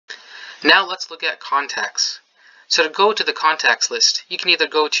Now let's look at contacts. So to go to the contacts list, you can either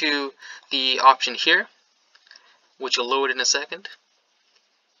go to the option here, which will load in a second,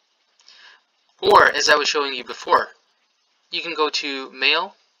 or as I was showing you before, you can go to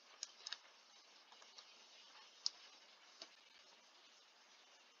Mail,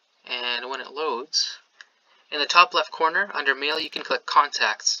 and when it loads, in the top left corner under Mail you can click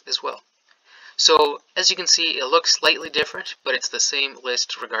Contacts as well. So as you can see, it looks slightly different, but it's the same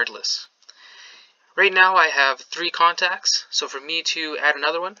list regardless. Right now I have 3 contacts, so for me to add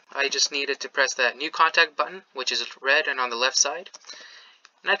another one, I just needed to press that New Contact button, which is red and on the left side,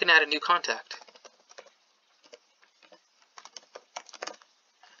 and I can add a new contact.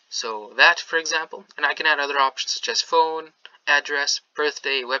 So that, for example, and I can add other options such as phone, address,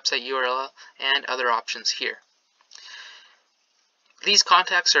 birthday, website URL, and other options here. These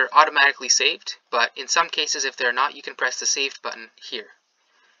contacts are automatically saved, but in some cases if they're not, you can press the Saved button here.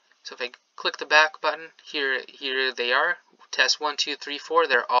 So if I click the back button, here they are, test 1, 2, 3, 4,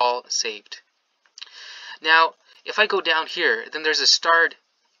 they're all saved. Now, if I go down here, then there's a starred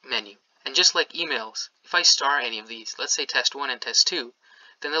menu, and just like emails, if I star any of these, let's say test 1 and test 2,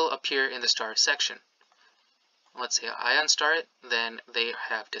 then they'll appear in the star section. Let's say I unstar it, then they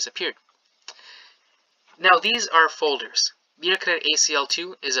have disappeared. Now these are folders. The Air Cadet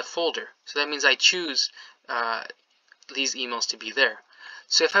ACL2 is a folder, so that means I choose these emails to be there.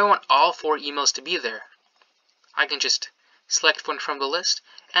 So if I want all 4 emails to be there, I can just select one from the list,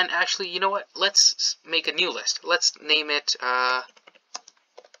 and actually, you know what, let's make a new list. Let's name it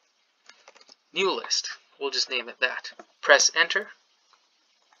New List. We'll just name it that. Press Enter.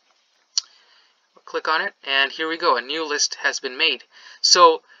 Click on it, and here we go, a new list has been made.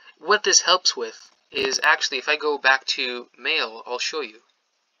 So what this helps with is actually, if I go back to Mail, I'll show you.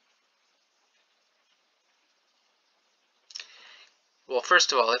 Well,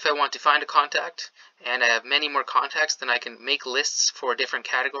 first of all, if I want to find a contact and I have many more contacts, then I can make lists for different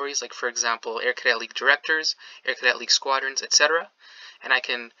categories, like for example Air Cadet League directors, Air Cadet League squadrons, etc. And I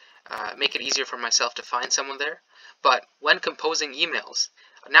can make it easier for myself to find someone there. But when composing emails,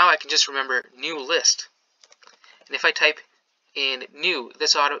 now I can just remember New List. And if I type in New,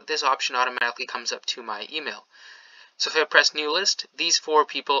 this option automatically comes up to my email. So if I press New List, these 4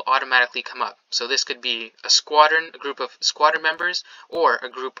 people automatically come up. So this could be a squadron, a group of squadron members, or a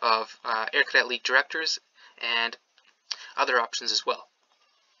group of Air Cadet League directors, and other options as well.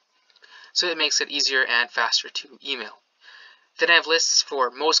 So it makes it easier and faster to email. Then I have lists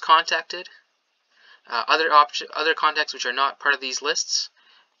for most contacted, other contacts which are not part of these lists,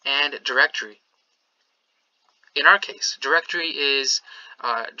 and directory. In our case, directory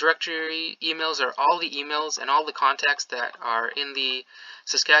emails are all the emails and all the contacts that are in the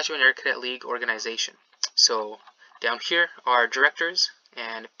Saskatchewan Air Cadet League organization. So down here are directors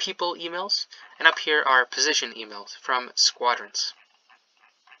and people emails, and up here are position emails from squadrons.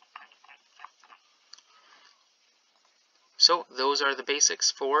 So those are the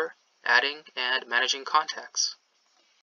basics for adding and managing contacts.